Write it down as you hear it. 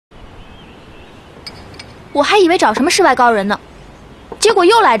我还以为找什么世外高人呢，结果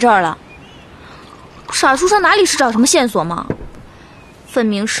又来这儿了。傻书生哪里是找什么线索嘛，分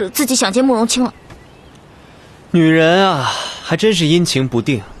明是自己想见慕容清了。女人啊，还真是阴晴不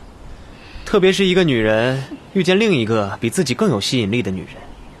定，特别是一个女人遇见另一个比自己更有吸引力的女人。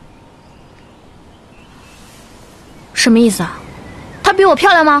什么意思啊？她比我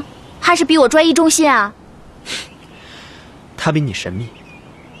漂亮吗？还是比我专一忠心啊？她比你神秘。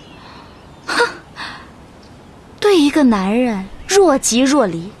哼，对一个男人若即若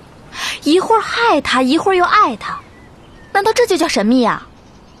离，一会儿害他，一会儿又爱他，难道这就叫神秘啊？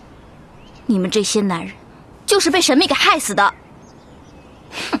你们这些男人就是被神秘给害死的。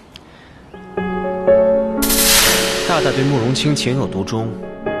哼！大大对慕容清情有独钟，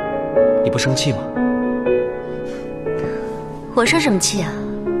你不生气吗？我生什么气啊？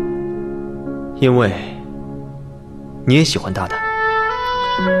因为你也喜欢大大。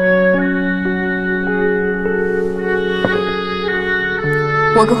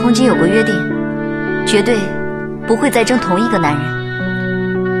我跟红姐有过约定，绝对不会再争同一个男人。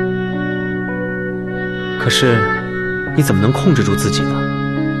可是你怎么能控制住自己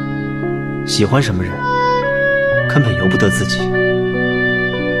呢？喜欢什么人，根本由不得自己。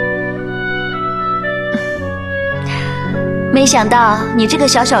没想到你这个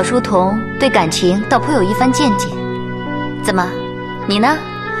小小书童对感情倒颇有一番见解。怎么，你呢？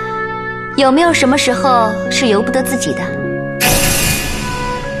有没有什么时候是由不得自己的？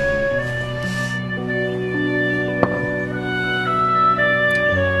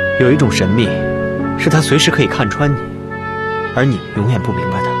有一种神秘，是他随时可以看穿你，而你永远不明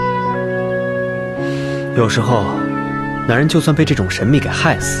白他。有时候，男人就算被这种神秘给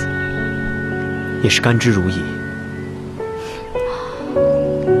害死，也是甘之如饴。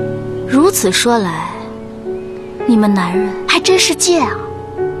如此说来，你们男人还真是贱啊！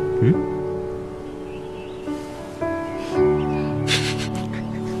嗯。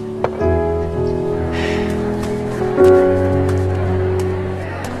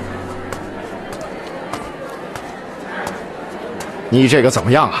你这个怎么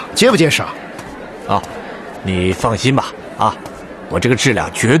样啊？结不结实啊？啊，你放心吧，啊，我这个质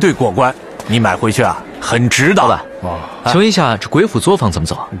量绝对过关，你买回去啊，很值的。老板，请问一下，这鬼府作坊怎么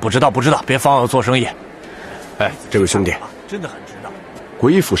走啊？不知道，别妨碍我做生意。哎，这位兄弟，真的很值的。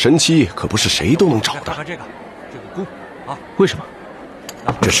鬼府神妻可不是谁都能找的。看这个弓啊，为什么？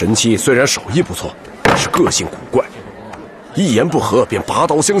这神妻虽然手艺不错，但是个性古怪，一言不合便拔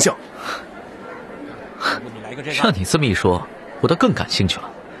刀相向。让你这么一说，我倒更感兴趣了，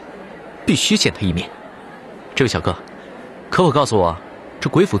必须见他一面。这位小哥，可否告诉我，这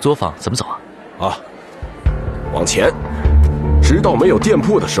鬼府作坊怎么走啊？啊，往前，直到没有店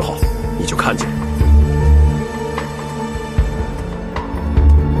铺的时候，你就看见。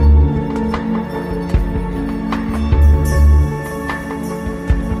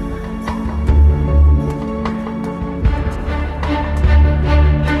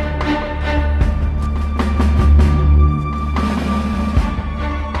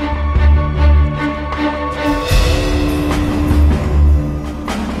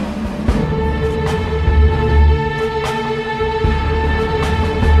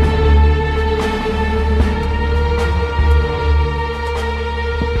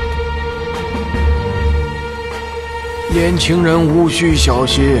年轻人无需小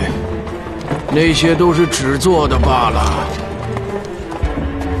心，那些都是纸做的罢了。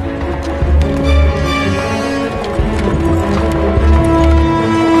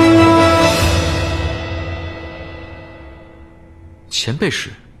前辈是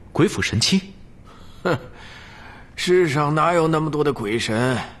鬼府神妻？哼，世上哪有那么多的鬼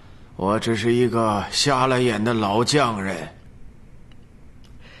神？我只是一个瞎了眼的老匠人。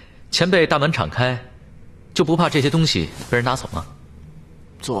前辈大门敞开，就不怕这些东西被人拿走吗？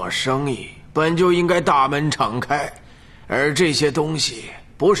做生意本就应该大门敞开，而这些东西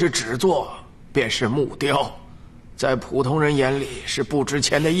不是纸做，便是木雕，在普通人眼里是不值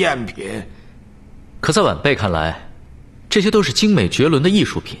钱的赝品。可在晚辈看来，这些都是精美绝伦的艺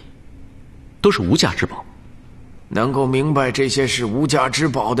术品，都是无价之宝。能够明白这些是无价之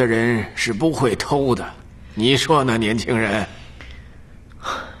宝的人是不会偷的，你说呢，年轻人？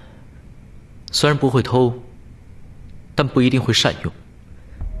虽然不会偷，但不一定会善用。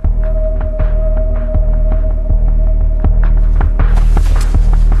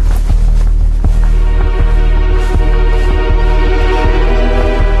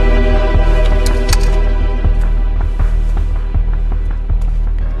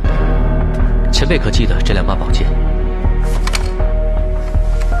前辈可记得这2把宝剑？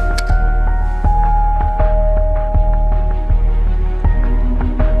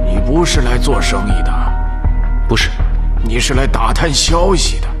你不是来做生意的，不是。你是来打探消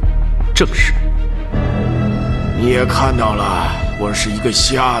息的？正是。你也看到了，我是一个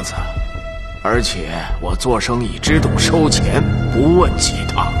瞎子，而且我做生意只懂收钱，不问其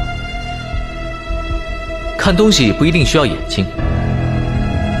他。看东西不一定需要眼睛，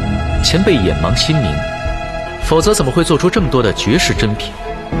前辈眼盲心明，否则怎么会做出这么多的绝世珍品？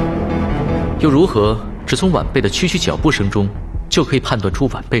又如何只从晚辈的区区脚步声中就可以判断出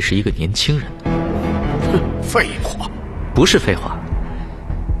晚辈是一个年轻人？哼，废话。不是废话，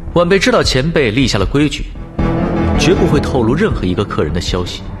晚辈知道前辈立下了规矩，绝不会透露任何一个客人的消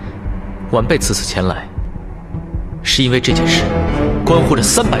息。晚辈此次前来，是因为这件事关乎着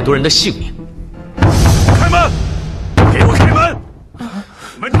300多人的性命。开门！给我开门！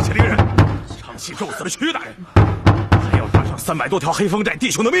你们这些灵人，唱戏咒死了徐大人，还要搭上300多条黑风寨弟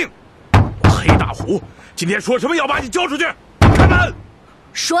兄的命。我黑大虎今天说什么要把你交出去？开门！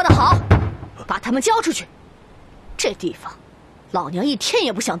说得好，把他们交出去。这地方，老娘一天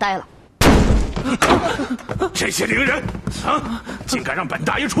也不想待了。这些灵人啊，竟敢让本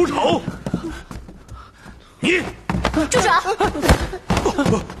大爷出丑！你住手！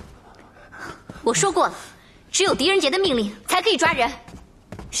我说过了，只有狄仁杰的命令才可以抓人。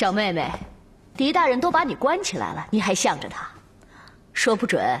小妹妹，狄大人都把你关起来了，你还向着他？说不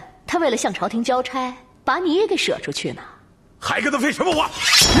准他为了向朝廷交差，把你也给舍出去呢。还跟他废什么话？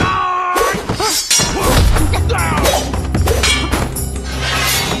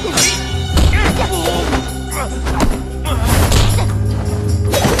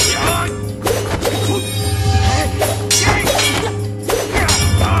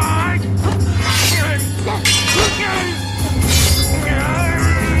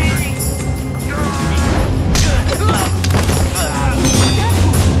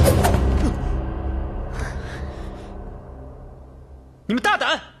你们大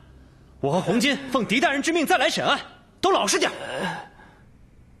胆！我和红巾奉狄大人之命再来审案，都老实点。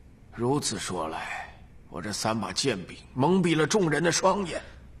如此说来，我这3把剑柄蒙蔽了众人的双眼，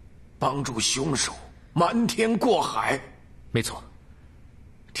帮助凶手瞒天过海。没错，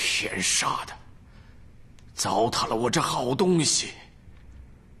天杀的，糟蹋了我这好东西。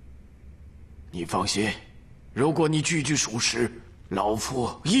你放心，如果你句句属实，老夫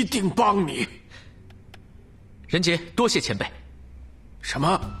一定帮你。仁杰，多谢前辈。什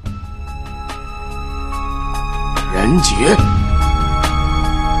么？仁杰？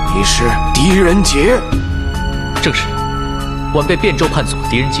你是狄仁杰？正是，晚辈汴州判佐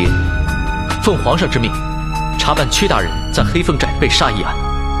狄仁杰，奉皇上之命，查办屈大人在黑风寨被杀一案。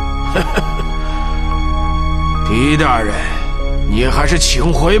狄大人，你还是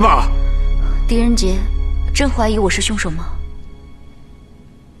请回吧。狄仁杰，真怀疑我是凶手吗？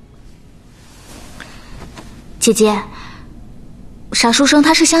姐姐，傻书生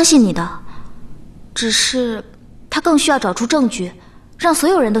他是相信你的，只是他更需要找出证据，让所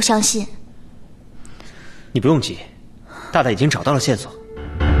有人都相信。你不用急，大大已经找到了线索。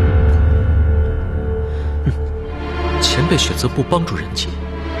前辈选择不帮助仁杰，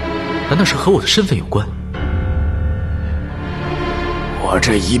难道是和我的身份有关？我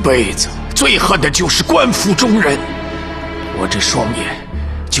这一辈子最恨的就是官府中人，我这双眼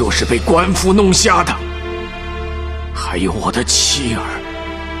就是被官府弄瞎的，还有我的妻儿，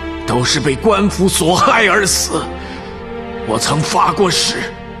都是被官府所害而死。我曾发过誓，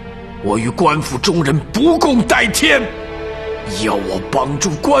我与官府中人不共戴天，要我帮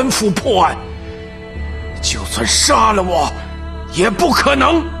助官府破案，就算杀了我，也不可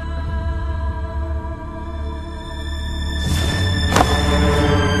能。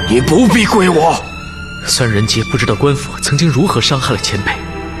你不必归我。虽然仁杰不知道官府曾经如何伤害了前辈，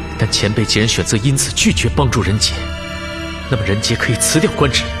但前辈既然选择因此拒绝帮助仁杰，那么仁杰可以辞掉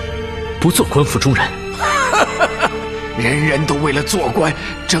官职，不做官府中人。人人都为了做官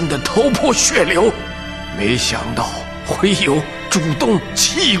争得头破血流，没想到会有主动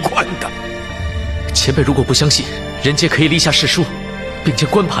弃官的。前辈如果不相信，仁杰可以立下誓书，并将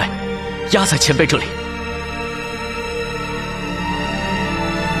官牌压在前辈这里。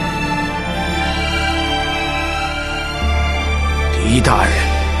狄大人，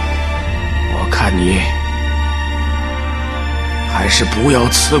我看你还是不要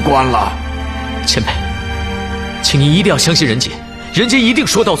辞官了。前辈，请您一定要相信仁杰，仁杰一定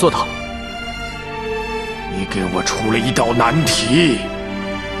说到做到。你给我出了一道难题，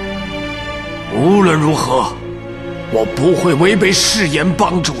无论如何，我不会违背誓言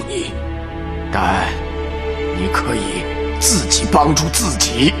帮助你，但你可以自己帮助自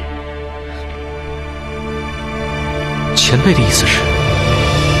己。前辈的意思是？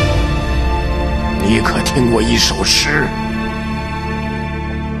你可听过一首诗：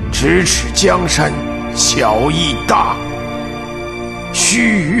咫尺江山小义大。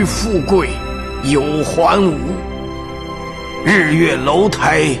须臾富贵有还无，日月楼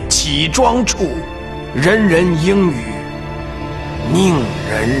台起庄处，人人应语宁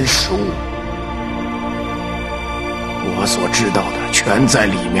人殊。我所知道的全在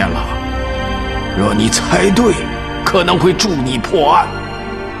里面了。若你猜对，可能会助你破案；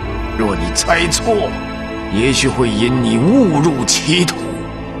若你猜错，也许会引你误入歧途。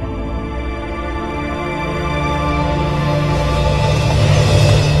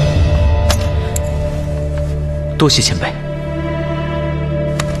多谢前辈。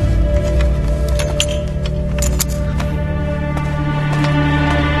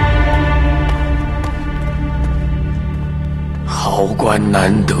好官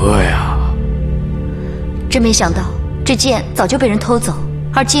难得呀！真没想到，这剑早就被人偷走，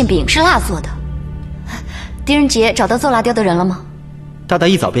而剑柄是蜡做的。狄仁杰找到做蜡雕的人了吗？大大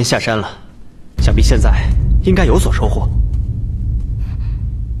一早便下山了，想必现在应该有所收获。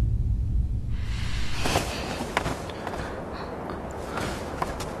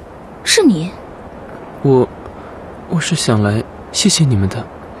是你？我是想来谢谢你们的。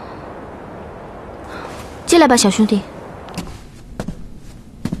进来吧，小兄弟。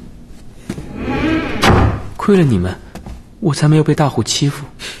亏了你们，我才没有被大虎欺负。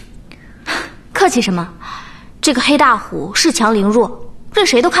客气什么？这个黑大虎恃强凌弱，任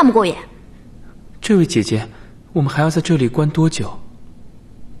谁都看不过眼。这位姐姐，我们还要在这里关多久？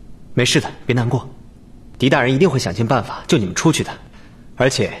没事的，别难过。狄大人一定会想尽办法救你们出去的，而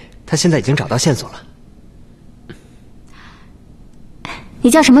且他现在已经找到线索了。你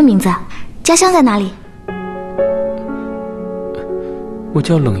叫什么名字？家乡在哪里？我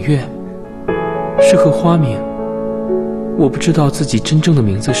叫冷月，是个花名。我不知道自己真正的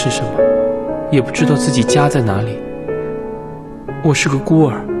名字是什么，也不知道自己家在哪里。我是个孤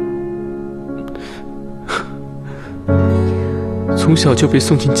儿，从小就被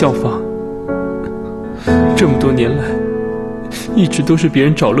送进教坊，这么多年来一直都是别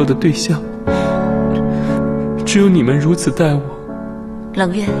人找乐的对象，只有你们如此待我。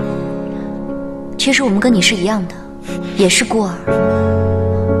冷月，其实我们跟你是一样的，也是孤儿，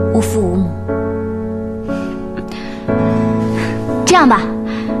无父无母。这样吧，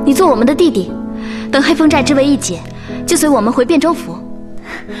你做我们的弟弟，等黑风寨之围一解，就随我们回汴州府。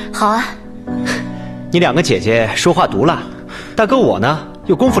好啊。你两个姐姐说话毒辣，大哥我呢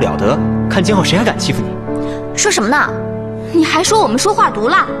又功夫了得，看今后谁还敢欺负你？说什么呢？你还说我们说话毒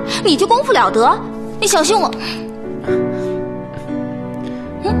辣，你就功夫了得？你小心我！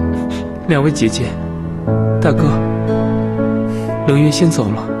两位姐姐，大哥，冷月先走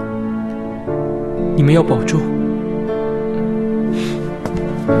了，你们要保重。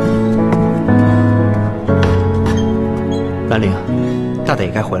兰陵，大大也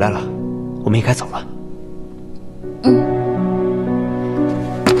该回来了，我们也该走了。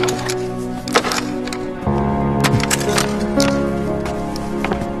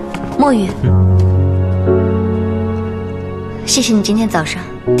墨雨，谢谢你今天早上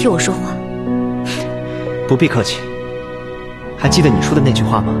替我说话。不必客气。还记得你说的那句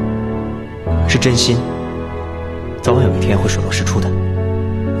话吗？是真心，早晚有一天会水落石出的。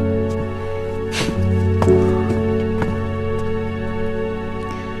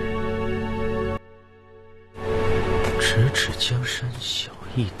咫尺江山小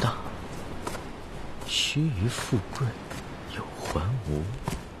义大，须臾富贵有还无。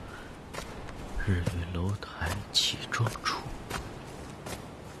日月楼台起庄处，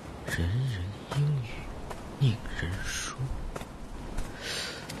人人应语宁人殊。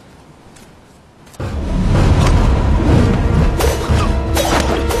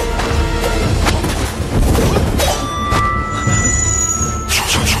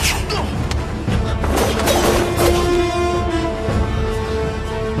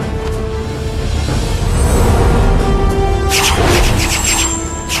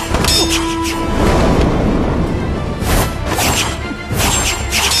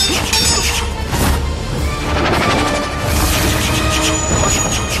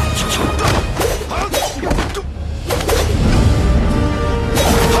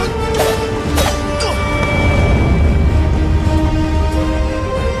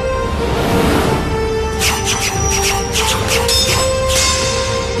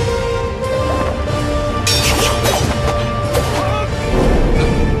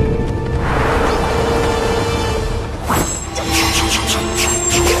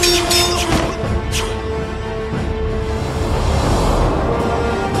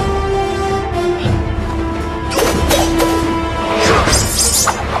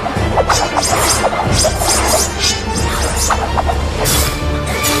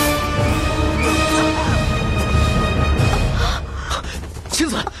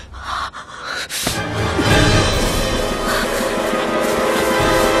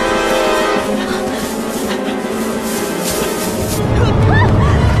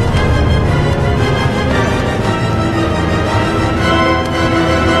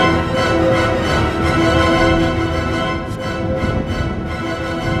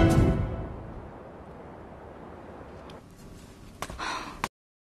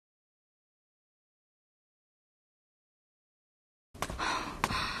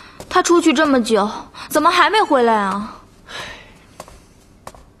他出去这么久，怎么还没回来啊？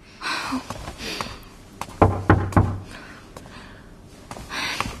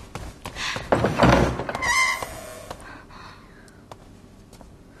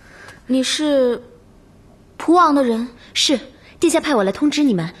你是蒲王的人？是，殿下派我来通知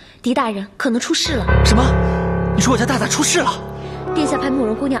你们，狄大人可能出事了。什么？你说我家大大出事了？殿下派慕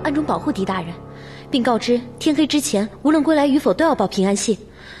容姑娘暗中保护狄大人，并告知天黑之前无论归来与否都要报平安信。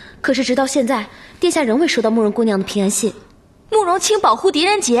可是直到现在，殿下仍未收到慕容姑娘的平安信。慕容清保护狄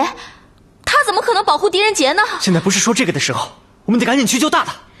仁杰，他怎么可能保护狄仁杰呢？现在不是说这个的时候，我们得赶紧去救大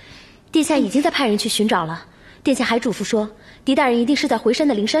大。殿下已经在派人去寻找了。殿下还嘱咐说，狄大人一定是在回山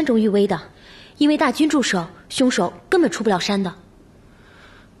的灵山中遇危的，因为大军驻守，凶手根本出不了山的。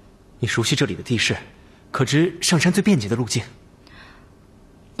你熟悉这里的地势，可知上山最便捷的路径？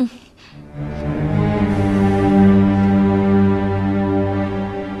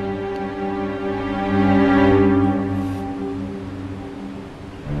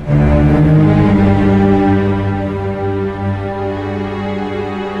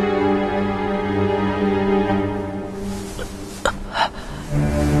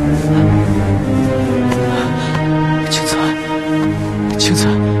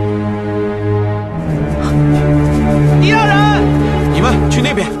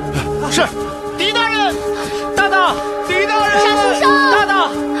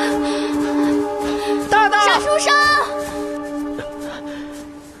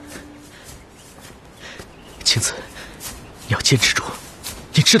坚持住，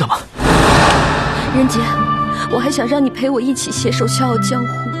你知道吗？仁杰，我还想让你陪我一起携手笑傲江湖，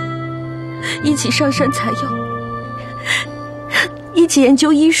一起上山采药，一起研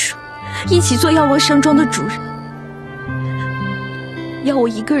究医术，一起做药王山庄的主人。要我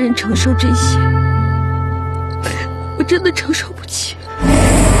一个人承受这些，我真的承受不起。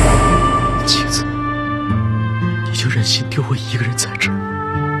妻子，你就忍心丢我一个人在这儿？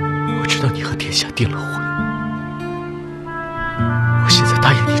我知道你和殿下订了婚。我现在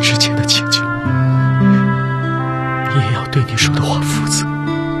答应你之前的请求，你也要对你说的话负责。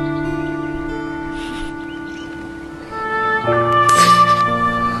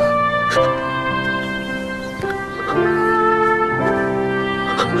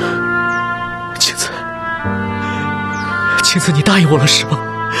青子，青子，你答应我了是吗？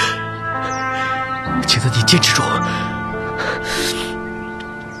青子，你坚持住。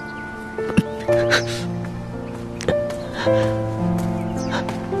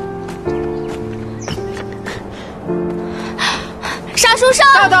傻书生，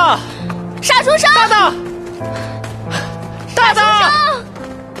大大，傻书生，大大，大大，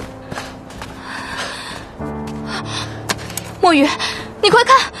墨雨，你快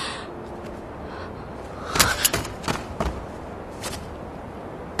看！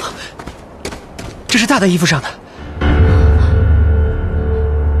这是大大衣服上的。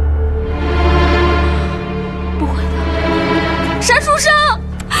不会的，傻书生，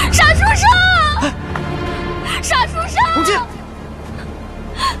傻书生，傻书生！红进。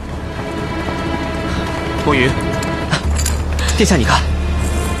墨云，殿下，你看，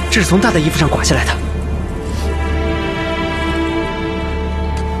这是从大大衣服上刮下来的。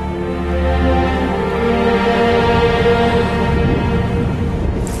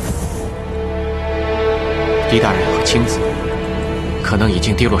狄大人和青子可能已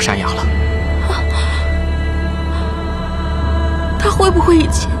经跌落山崖了。他会不会已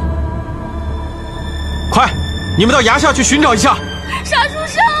经？快，你们到崖下去寻找一下。傻书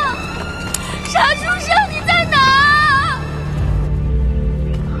生，傻书生，你在哪？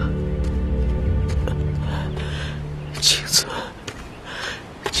青子，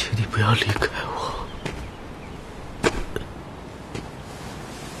请你不要离开我。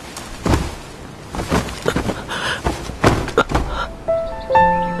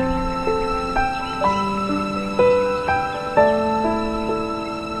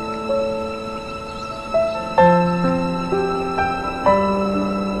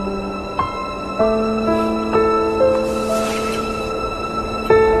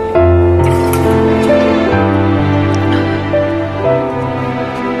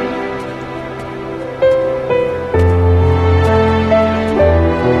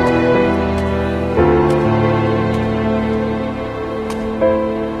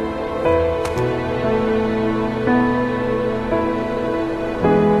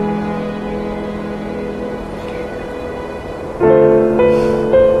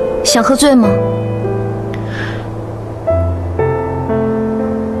想喝醉吗？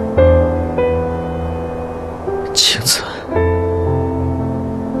青子，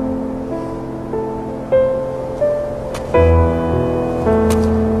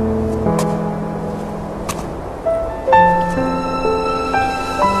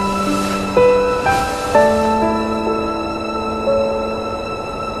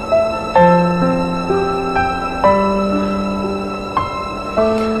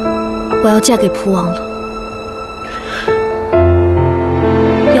要嫁给蒲王了，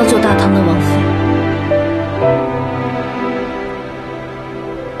要做大唐的王妃。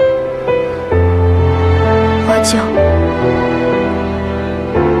花轿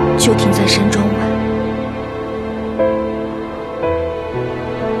就停在山庄外，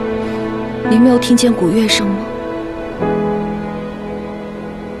你没有听见鼓乐声吗？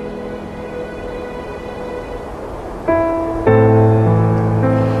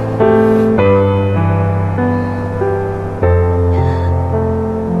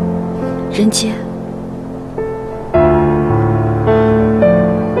仁杰，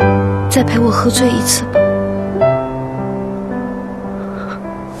再陪我喝醉一次吧。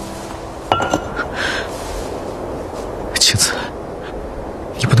青子，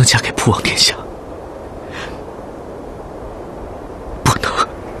你不能嫁给蒲王殿下，不能。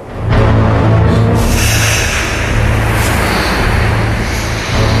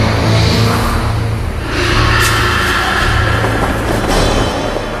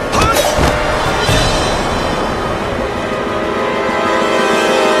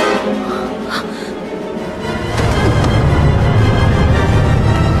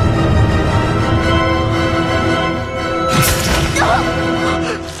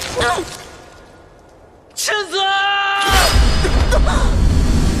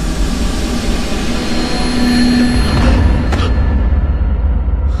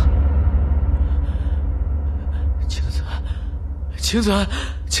青子，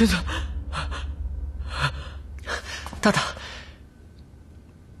青子，大大，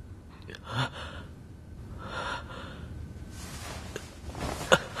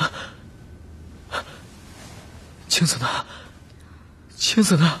青子呢？青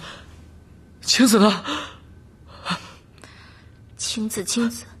子呢？青子呢？青子，青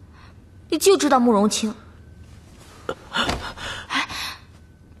子，你就知道慕容清。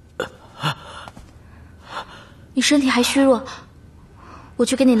你身体还虚弱，我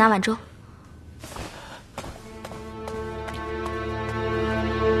去给你拿碗粥。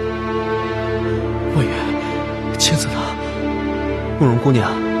莫言，青子呢？慕容姑娘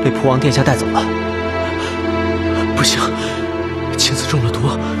被蒲王殿下带走了。不行，青子中了毒，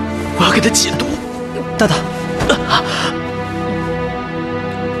我要给她解毒。大大，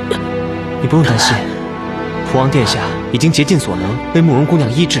你不用担心，蒲王殿下已经竭尽所能为慕容姑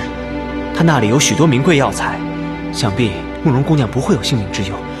娘医治，他那里有许多名贵药材，想必慕容姑娘不会有性命之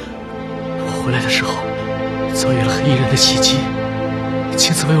忧。我回来的时候，遭遇了黑衣人的袭击，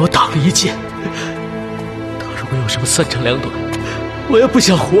青子为我挡了一剑。他如果有什么三长两短，我也不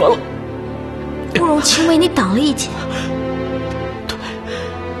想活了。慕容清为你挡了一剑。对，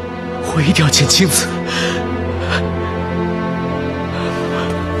我一定要见青子。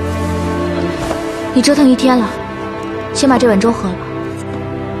你折腾一天了，先把这碗粥喝了，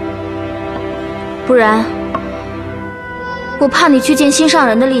不然我怕你去见心上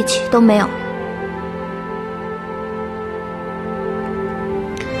人的力气都没有。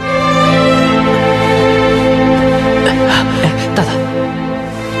大大，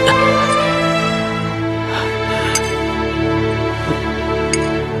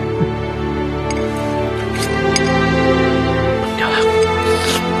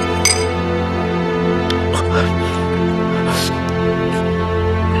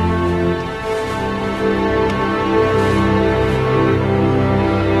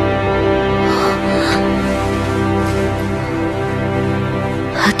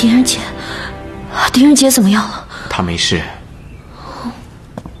狄仁杰怎么样了？他没事。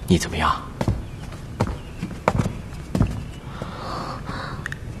你怎么样？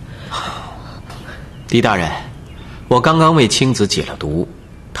狄大人，我刚刚为青子解了毒，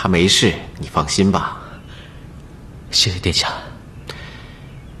他没事，你放心吧。谢谢殿下。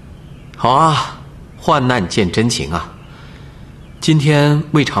好啊，患难见真情啊！今天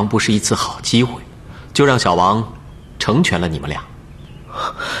未尝不是一次好机会，就让小王成全了你们俩。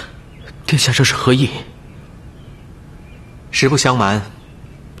殿下这是何意？实不相瞒，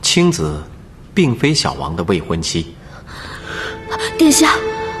青子并非小王的未婚妻。殿下，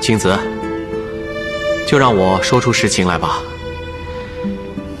青子，就让我说出实情来吧。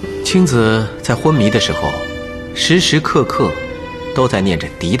青子在昏迷的时候，时时刻刻都在念着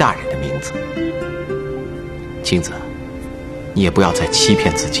狄大人的名字。青子，你也不要再欺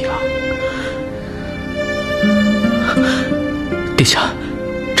骗自己了。殿下，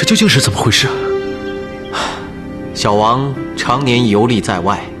这究竟是怎么回事？小王常年游历在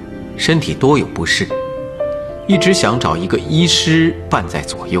外，身体多有不适，一直想找一个医师伴在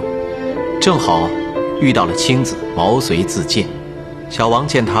左右，正好遇到了青子毛遂自荐。小王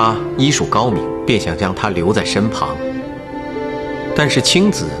见他医术高明，便想将他留在身旁。但是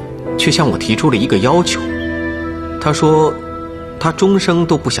青子却向我提出了一个要求。他说，他终生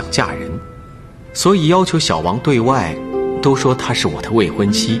都不想嫁人，所以要求小王对外都说她是我的未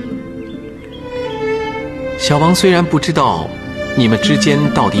婚妻。小王虽然不知道你们之间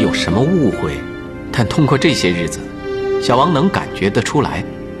到底有什么误会，但通过这些日子，小王能感觉得出来，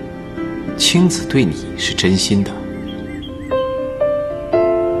青子对你是真心的。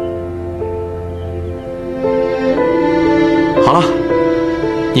好了，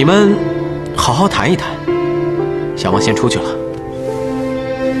你们好好谈一谈。小王先出去了。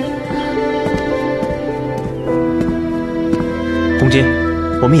红姐，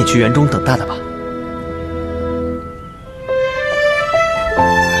我们也去园中等大大吧。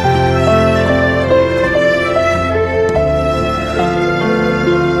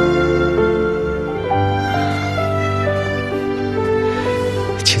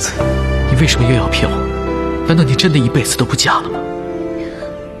青子，你为什么又要骗我？难道你真的一辈子都不嫁了吗？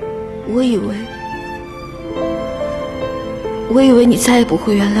我以为你再也不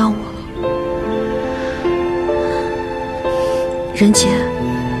会原谅我了。任杰，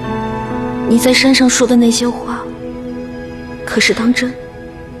你在山上说的那些话，可是当真？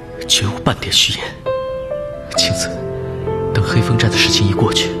绝无半点虚言。青子，等黑风寨的事情一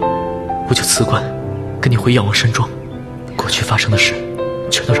过去，我就辞官，跟你回仰望山庄。过去发生的事，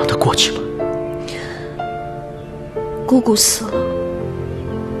全都让它过去吧。姑姑死了，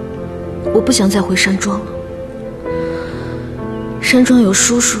我不想再回山庄了。山庄有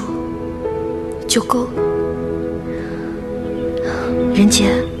叔叔就够了。任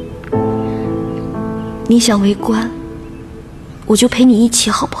杰，你想为官，我就陪你一起，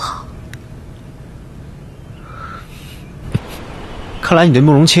好不好？看来你对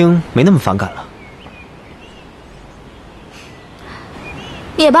慕容清没那么反感了。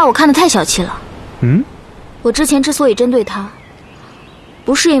你也把我看得太小气了。嗯？我之前之所以针对他，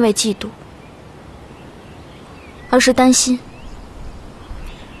不是因为嫉妒，而是担心。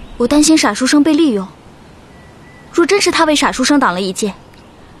我担心傻书生被利用。若真是他为傻书生挡了一箭，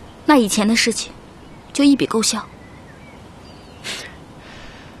那以前的事情就一笔勾销。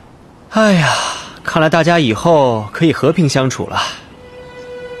哎呀，看来大家以后可以和平相处了。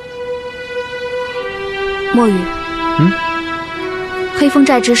墨雨，黑风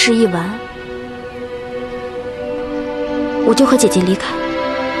寨之事一完，我就和姐姐离开。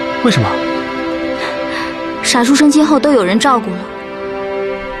为什么？傻书生今后都有人照顾了，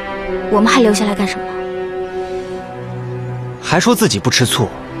我们还留下来干什么？还说自己不吃醋，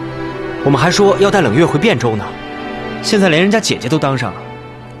我们还说要带冷月回汴州呢，现在连人家姐姐都当上了，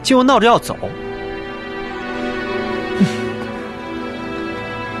竟又闹着要走。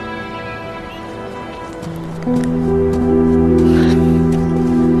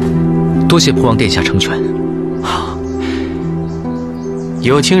多谢仆王殿下成全。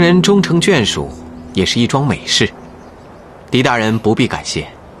有情人终成眷属，也是一桩美事。狄大人不必感谢。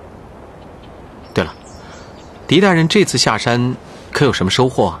对了，狄大人这次下山可有什么收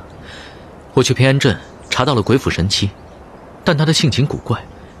获？我去平安镇查到了鬼府神妻，但他的性情古怪。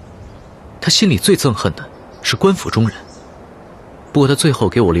他心里最憎恨的是官府中人。不过他最后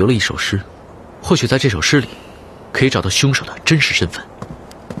给我留了一首诗，或许在这首诗里可以找到凶手的真实身份。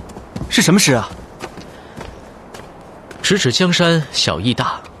是什么诗啊？咫尺江山小义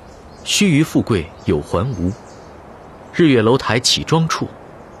大，须臾富贵有还无。日月楼台起庄处，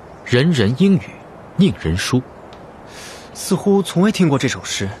人人应语宁人书。似乎从未听过这首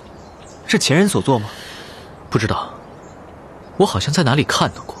诗，是前人所作吗？不知道，我好像在哪里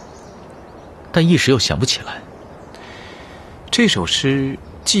看到过，但一时又想不起来。这首诗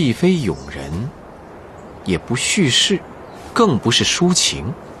既非咏人，也不叙事，更不是抒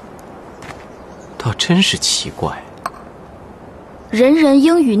情，倒真是奇怪。人人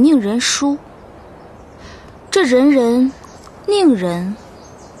应语宁人书，这人人宁人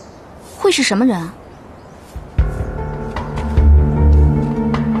会是什么人啊？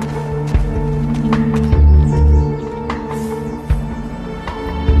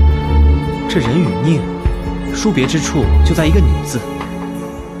这人与宁殊别之处就在一个女字，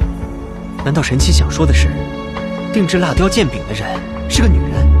难道神妻想说的是定制辣雕剑柄的人是个女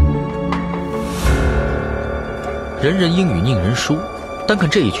人？人人应语宁人书，单看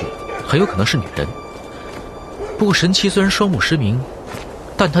这一句很有可能是女人。不过神妻虽然双目失明，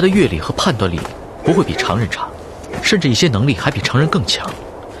但她的阅历和判断力不会比常人差，甚至一些能力还比常人更强。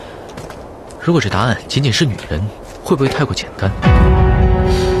如果这答案仅仅是女人，会不会太过简单？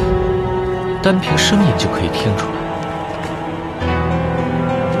单凭声音就可以听出来。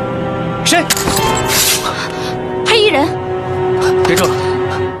谁？黑衣人！别说了，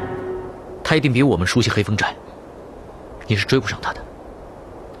他一定比我们熟悉黑风寨，你是追不上他的。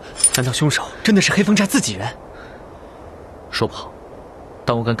难道凶手真的是黑风寨自己人？说不好，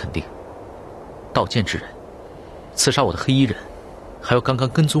但我敢肯定，盗剑之人、刺杀我的黑衣人，还有刚刚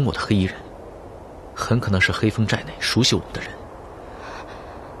跟踪我的黑衣人，很可能是黑风寨内熟悉我们的人，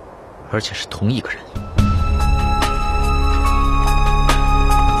而且是同一个人。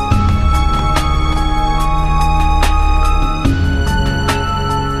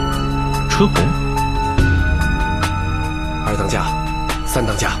春红，二当家，三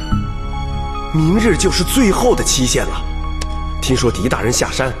当家，明日就是最后的期限了。听说狄大人下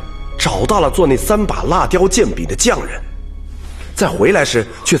山，找到了做那3把蜡雕剑柄的匠人，在回来时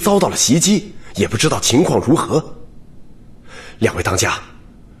却遭到了袭击，也不知道情况如何。两位当家，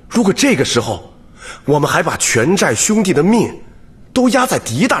如果这个时候我们还把全寨兄弟的命都压在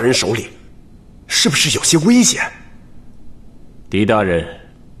狄大人手里，是不是有些危险？狄大人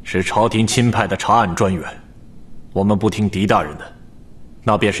是朝廷钦派的查案专员，我们不听狄大人的，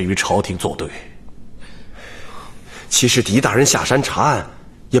那便是与朝廷作对。其实狄大人下山查案，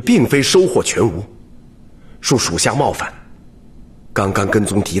也并非收获全无，恕属下冒犯。刚刚跟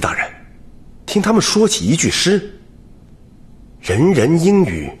踪狄大人，听他们说起一句诗：“人人应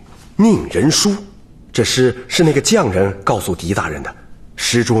语宁人书”，这诗是那个匠人告诉狄大人的，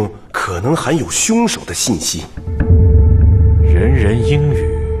诗中可能含有凶手的信息。人人应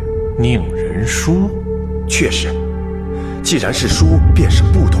语宁人书，确实，既然是书，便是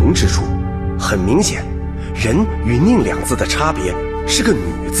不同之处。很明显，人与宁两字的差别是个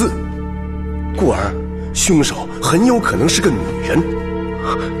女字，故而凶手很有可能是个女人。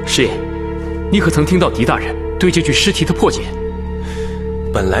师爷，你可曾听到狄大人对这具尸体的破解？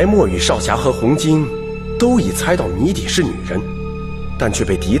本来墨雨少侠和红巾都已猜到谜底是女人，但却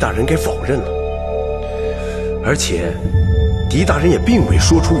被狄大人给否认了。而且狄大人也并未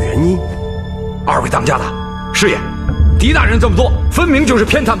说出原因。二位当家的，师爷，狄大人这么做分明就是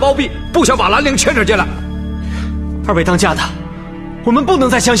偏袒包庇，不想把兰陵牵扯进来。二位当家的，我们不能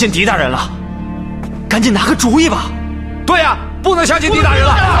再相信狄大人了，赶紧拿个主意吧。对呀，不能相信狄大人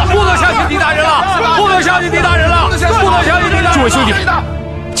了，不能相信狄大人了，不能相信狄大人了，不能相信狄大人了。诸位兄弟，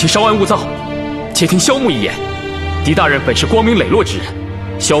请稍安勿躁，且听萧木一言。狄大人本是光明磊落之人，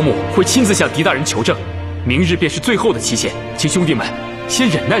萧木会亲自向狄大人求证。明日便是最后的期限，请兄弟们先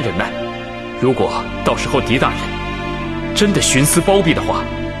忍耐忍耐。如果到时候狄大人真的徇私包庇的话，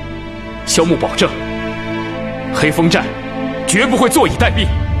萧木保证，黑风寨绝不会坐以待毙。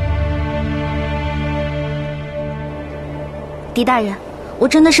狄大人，我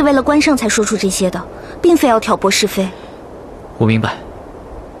真的是为了关胜才说出这些的，并非要挑拨是非。我明白，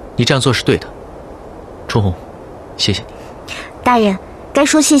你这样做是对的。春红，谢谢你。大人，该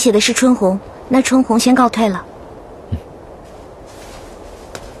说谢谢的是春红，那春红先告退了。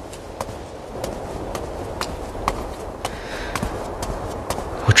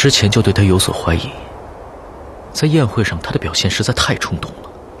我之前就对他有所怀疑，在宴会上他的表现实在太冲动了。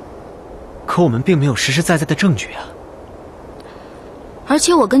可我们并没有实实在在的证据啊。而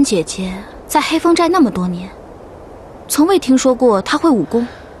且我跟姐姐在黑风寨那么多年，从未听说过她会武功。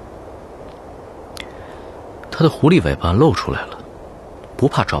他的狐狸尾巴露出来了，不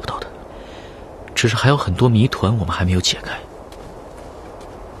怕抓不到的。只是还有很多谜团我们还没有解开。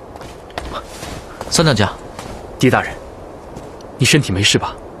三当家，狄大人，你身体没事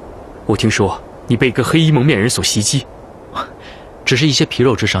吧？我听说你被一个黑衣蒙面人所袭击，只是一些皮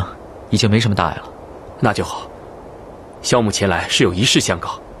肉之伤，已经没什么大碍了。那就好。萧木前来是有一事相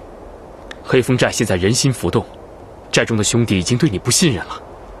告。黑风寨现在人心浮动，寨中的兄弟已经对你不信任了。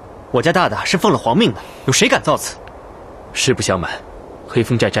我家大大是奉了皇命的，有谁敢造次？实不相瞒，黑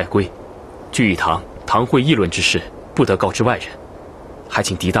风寨寨规，聚义堂堂会议论之事不得告知外人，还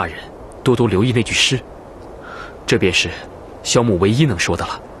请狄大人多多留意那句诗。这便是萧木唯一能说的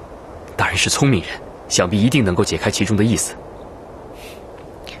了。大人是聪明人，想必一定能够解开其中的意思。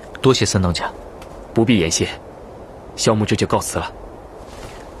多谢三当家，不必言谢。萧木这就告辞了。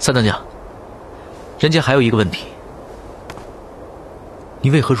三当家，人杰还有一个问题，你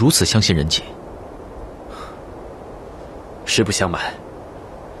为何如此相信人杰？实不相瞒，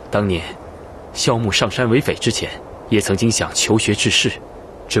当年萧木上山为匪之前，也曾经想求学致仕，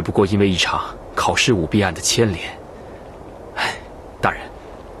只不过因为一场考试舞弊案的牵连。哎，大人，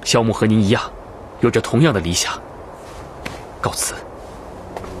萧木和您一样，有着同样的理想。告辞。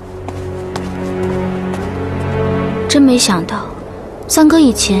真没想到，三哥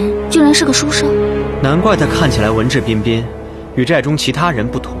以前竟然是个书生。难怪他看起来文质彬彬，与寨中其他人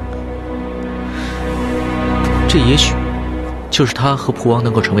不同。这也许就是他和蒲王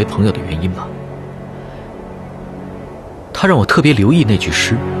能够成为朋友的原因吧。他让我特别留意那句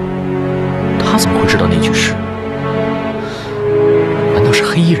诗，他怎么会知道那句诗？难道是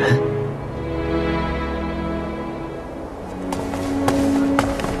黑衣人。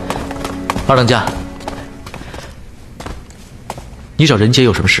二当家，你找人杰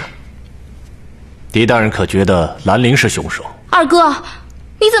有什么事？狄大人可觉得兰陵是凶手？二哥，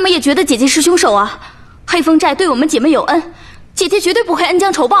你怎么也觉得姐姐是凶手啊？黑风寨对我们姐妹有恩，姐姐绝对不会恩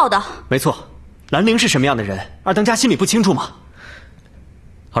将仇报的。没错，兰陵是什么样的人，二当家心里不清楚吗？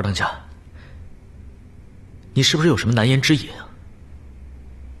二当家，你是不是有什么难言之隐啊？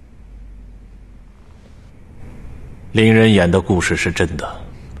林人演的故事是真的。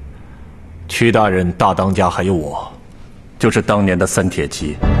屈大人、大当家还有我，就是当年的三铁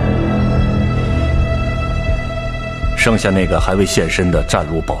骑。剩下那个还未现身的战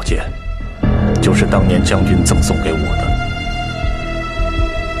如宝剑，就是当年将军赠送给我的。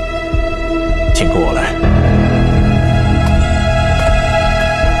请跟我来。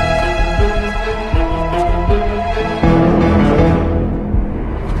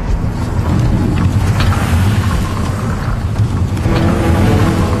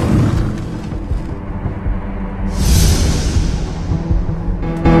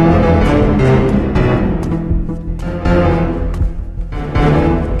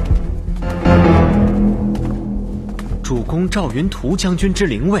主公赵云图将军之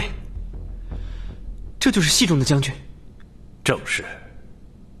灵位，这就是戏中的将军。正是，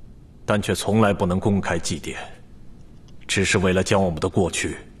但却从来不能公开祭奠，只是为了将我们的过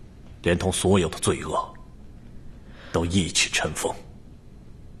去，连同所有的罪恶，都一起尘封。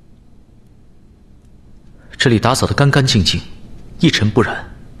这里打扫得干干净净，一尘不染，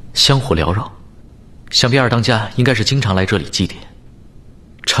香火缭绕。想必二当家应该是经常来这里祭奠，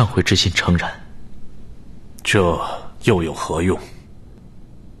忏悔之心诚然。这又有何用？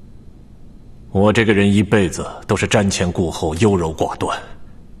我这个人一辈子都是瞻前顾后、优柔寡断，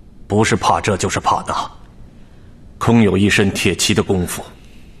不是怕这就是怕那，空有一身铁骑的功夫，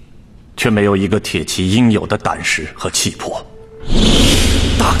却没有一个铁骑应有的胆识和气魄。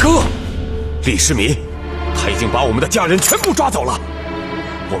大哥，李世民，他已经把我们的家人全部抓走了，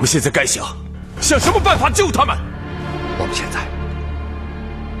我们现在该想什么办法救他们？我们现在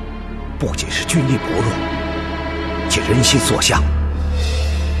不仅是军力薄弱，且人心所向，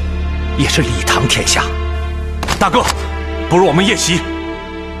也是礼堂天下。大哥，不如我们夜袭，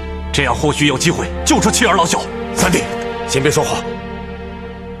这样或许有机会救出妻儿老小。三弟，先别说话。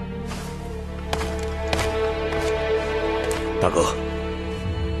大哥，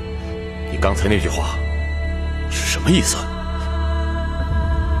你刚才那句话是什么意思？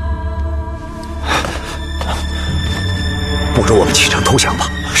不如我们启程投降吧，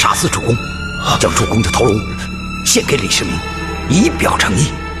杀死主公，将主公的头颅献给李世民，以表诚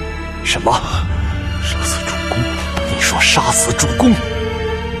意。什么？杀死主公？你说杀死主公？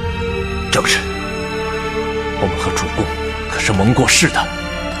正是。我们和主公可是盟过誓的。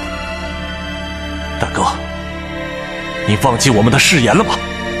大哥，你忘记我们的誓言了吗？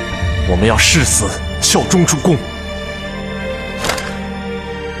我们要誓死效忠主公。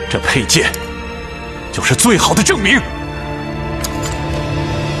这佩剑就是最好的证明。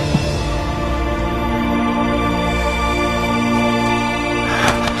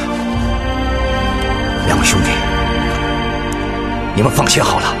两位兄弟，你们放心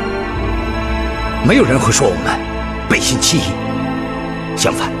好了，没有人会说我们背信弃义，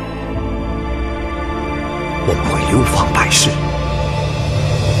相反，我们会流芳百世，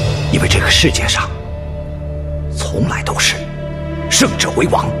因为这个世界上从来都是胜者为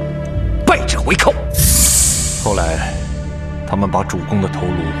王，败者为寇。后来他们把主公的头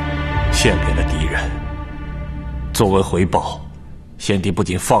颅献给了敌人，作为回报，先帝不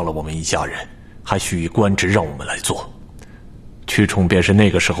仅放了我们一家人，还许以官职让我们来做。屈冲便是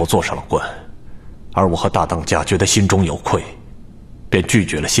那个时候做上了官，而我和大当家觉得心中有愧，便拒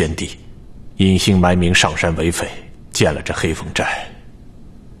绝了先帝，隐姓埋名上山为匪，建了这黑风寨。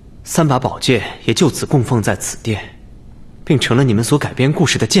3把宝剑也就此供奉在此殿，并成了你们所改编故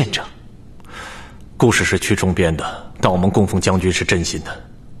事的见证。故事是屈冲编的，但我们供奉将军是真心的。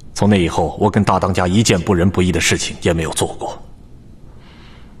从那以后，我跟大当家一件不仁不义的事情也没有做过。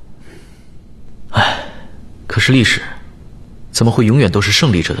唉，可是历史怎么会永远都是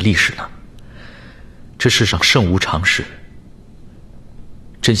胜利者的历史呢？这世上圣无常事，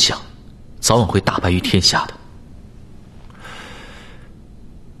真相早晚会大白于天下的。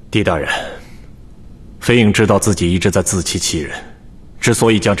狄大人，飞影知道自己一直在自欺欺人，之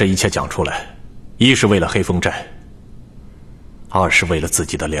所以将这一切讲出来，一是为了黑风寨，二是为了自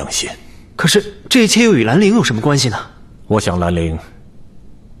己的良心。可是这一切又与兰陵有什么关系呢？我想兰陵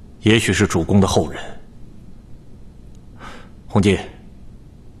也许是主公的后人。红巾，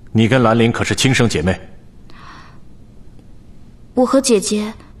你跟兰陵可是亲生姐妹？我和姐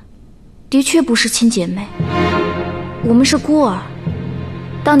姐的确不是亲姐妹，我们是孤儿。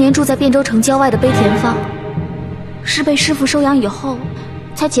当年住在汴州城郊外的碑田坊，是被师父收养以后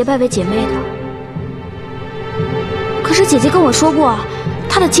才结拜为姐妹的。可是姐姐跟我说过，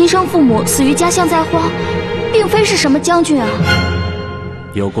她的亲生父母死于家乡灾荒，并非是什么将军啊。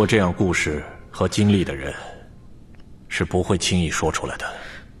有过这样故事和经历的人，是不会轻易说出来的。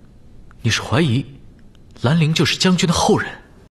你是怀疑兰陵就是将军的后人？